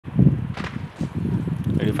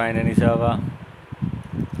Did you find any server?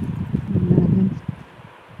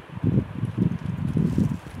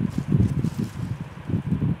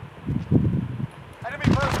 Enemy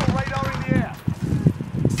personal radar in the air.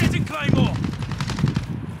 Setting Claymore.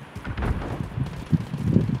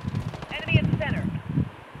 Enemy at center.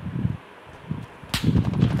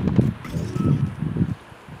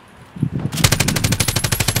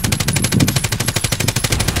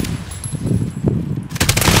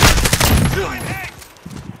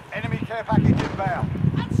 Enemy care package inbound.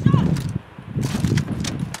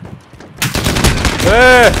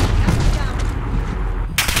 Hey!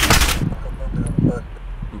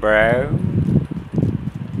 Bro.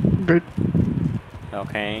 Good.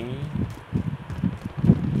 Okay.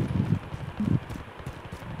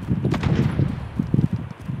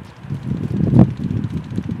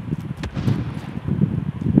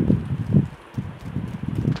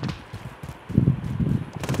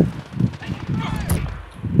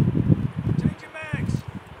 Changing mags.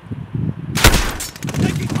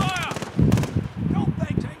 Taking fire. Don't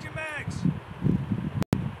think. Changing mags.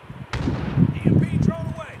 EMP thrown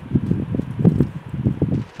away.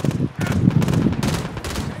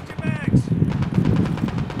 Changing mags.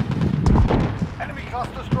 Enemy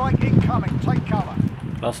cluster strike incoming. Take cover.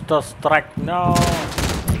 Cluster strike, no!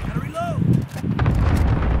 Gotta reload.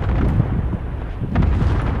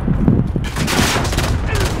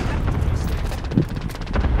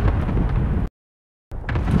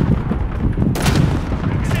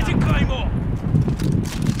 Setting Claymore.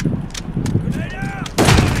 Grenade out.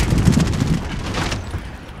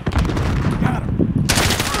 Got him.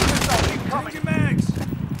 Missile incoming. Changing mags.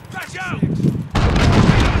 Flash out.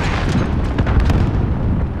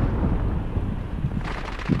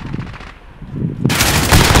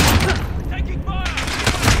 Taking fire.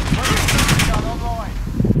 Gun online.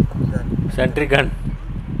 Sentry gun.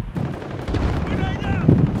 Grenade out.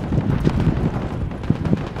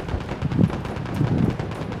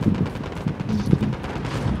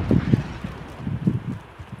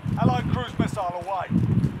 Allied cruise missile away.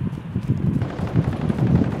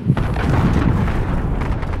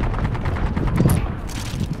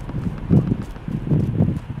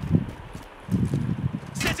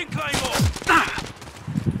 Setting Claymore.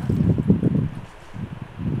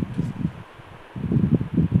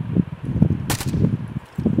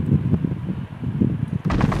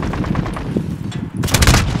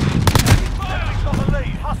 Enemy's got the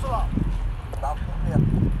lead. Hustle up.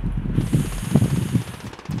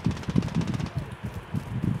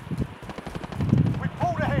 We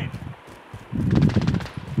pulled ahead.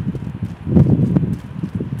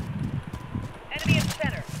 Enemy at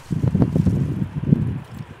center.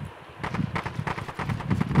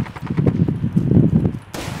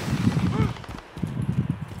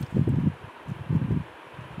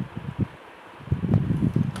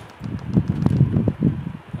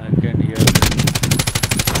 I can hear.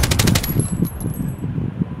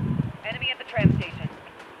 Enemy at the tram station.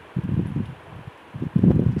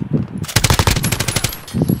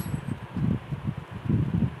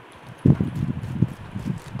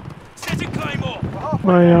 Setting Claymore. We're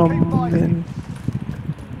halfway I there. Keep am fighting. in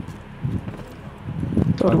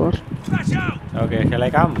server. Flash out. Okay, shall I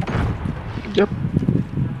come? Yep.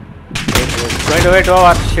 It's going to wait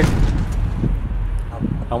over. Shit.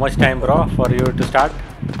 How much time, bro, for you to start?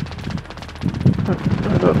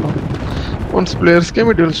 I don't know. Once players came,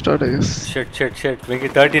 it will start, I guess. Shit. Make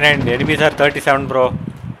it 39. The enemies are 37, bro.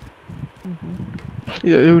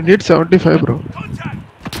 Yeah, you need 75, bro. Contact.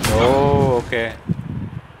 Oh, okay.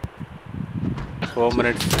 4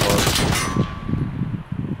 minutes.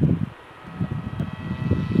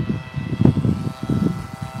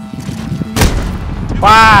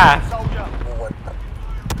 Wow! Soldier.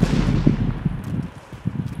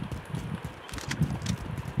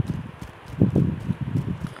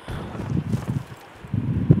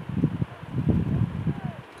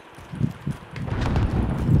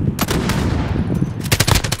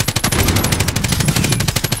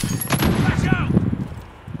 Flash out.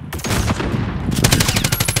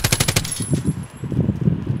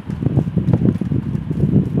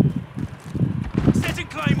 Setting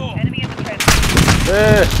Claymore. Enemy at the tram station.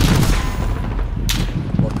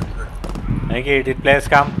 Nike, did players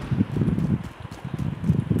come?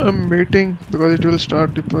 I'm waiting because it will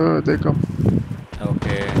start if they come.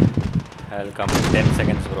 Okay. I'll come in 10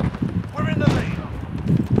 seconds, bro. We're in the lead.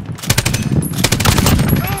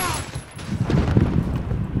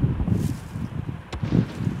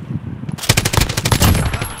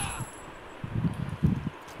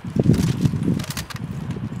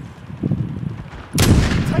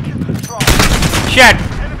 Taking control. Shit!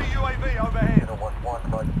 Enemy UAV overhead.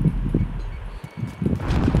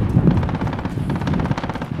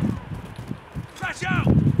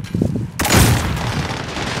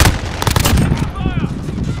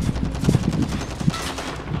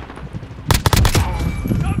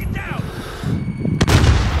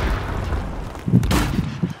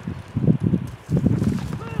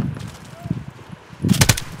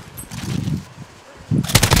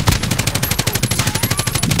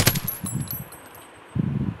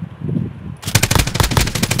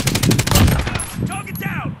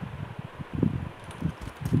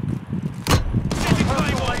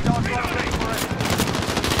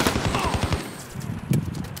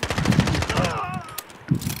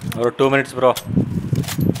 Bro, 2 minutes, bro.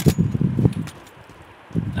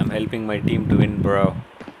 I'm helping my team to win, bro.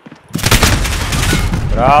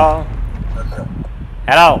 Bro.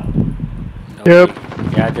 Hello. Yep. Okay.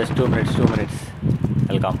 Yeah, just 2 minutes, 2 minutes.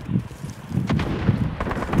 Welcome.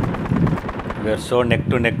 We are so neck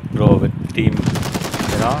to neck, bro, with team.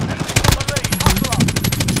 You know?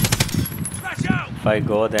 Smash out! If I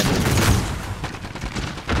go, then.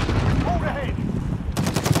 Pulled ahead.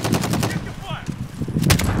 Check your fire!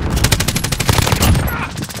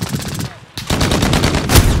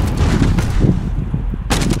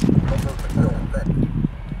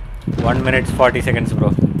 1 minute, 40 seconds, bro.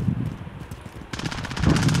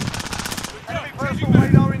 Enemy personal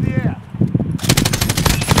radar in the air.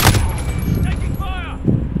 Taking fire!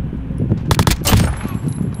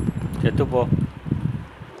 Chetu po.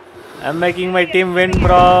 I'm making my team win,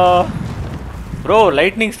 bro. Bro,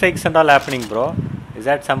 lightning strikes and all happening, bro. Is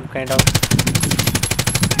that some kind of...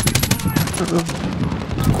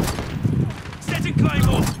 Setting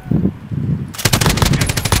claymore!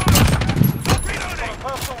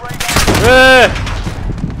 Personal radar.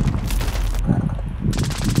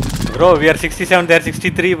 Bro, we are 67, they are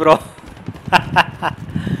 63, bro.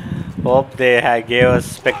 Hope they gave us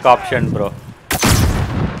spec option, bro.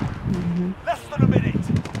 Less than a minute.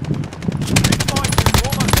 Keep fighting.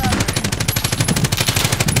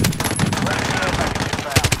 We're almost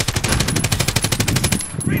out of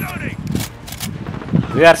here. Reloading!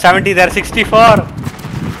 We are 70, they are 64.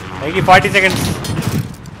 Maybe 40 seconds.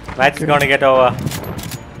 Match is gonna get over.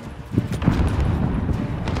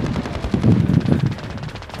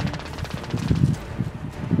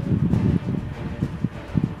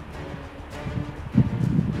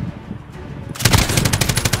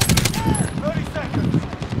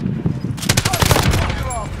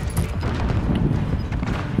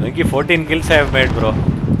 Maybe 14 kills I have made, bro.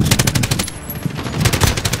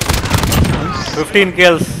 15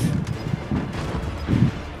 kills.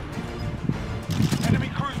 Enemy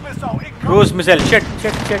cruise missile incoming. Cruise missile. Shit.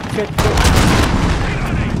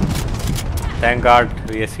 Thank God.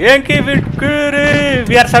 Yes. Yankee victory.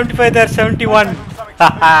 We are 75. They are 71.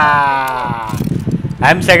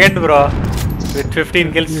 I'm second, bro. With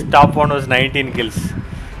 15 kills. Top one was 19 kills.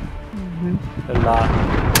 Allah.